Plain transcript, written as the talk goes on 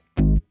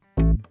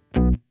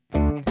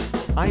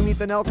I'm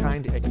Ethan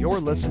Elkind, and you're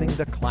listening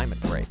to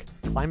Climate Break,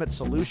 climate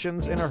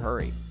solutions in a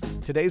hurry.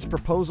 Today's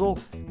proposal,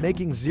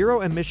 making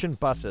zero-emission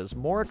buses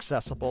more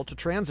accessible to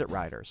transit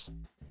riders.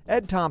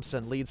 Ed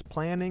Thomson leads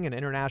planning and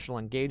international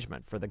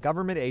engagement for the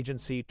government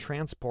agency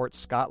Transport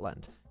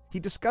Scotland. He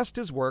discussed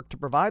his work to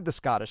provide the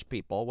Scottish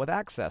people with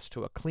access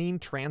to a clean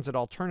transit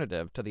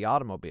alternative to the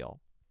automobile.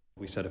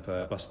 We set up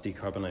a bus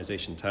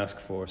decarbonisation task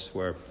force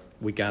where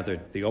we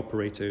gathered the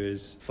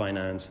operators,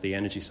 finance, the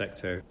energy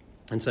sector,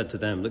 and said to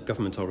them, look,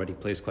 government already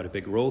plays quite a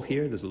big role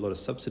here. There's a lot of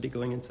subsidy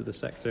going into the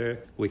sector.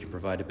 We can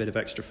provide a bit of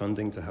extra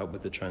funding to help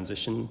with the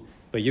transition.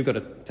 But you've got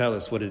to tell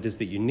us what it is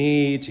that you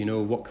need.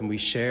 What can we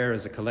share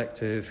as a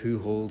collective? Who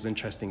holds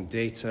interesting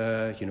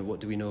data?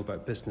 What do we know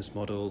about business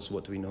models?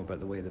 What do we know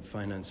about the way that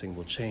financing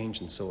will change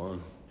and so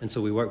on? And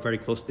so we work very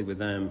closely with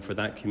them for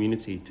that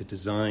community to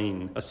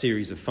design a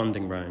series of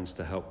funding rounds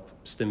to help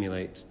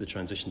stimulate the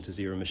transition to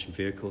zero-emission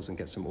vehicles and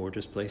get some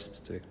orders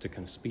placed to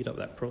kind of speed up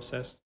that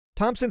process.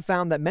 Thomson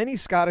found that many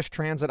Scottish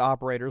transit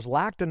operators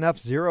lacked enough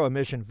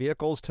zero-emission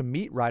vehicles to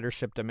meet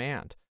ridership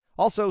demand.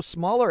 Also,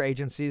 smaller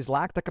agencies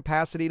lacked the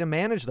capacity to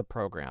manage the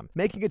program,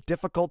 making it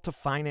difficult to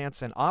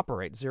finance and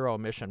operate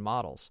zero-emission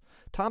models.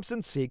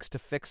 Thomson seeks to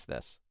fix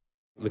this.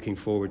 Looking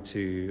forward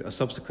to a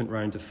subsequent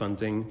round of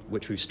funding,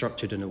 which we've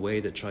structured in a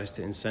way that tries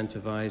to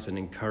incentivize and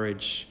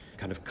encourage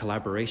kind of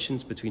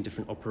collaborations between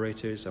different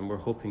operators, and we're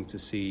hoping to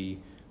see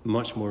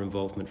much more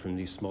involvement from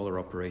these smaller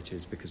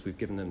operators because we've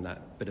given them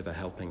that bit of a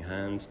helping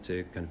hand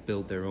to kind of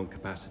build their own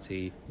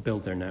capacity,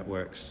 build their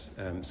networks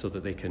so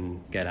that they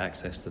can get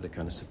access to the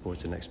kind of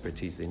support and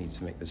expertise they need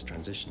to make this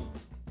transition.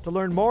 To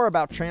learn more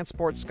about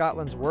Transport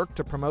Scotland's work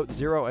to promote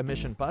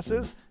zero-emission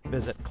buses,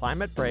 visit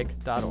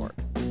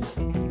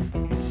climatebreak.org.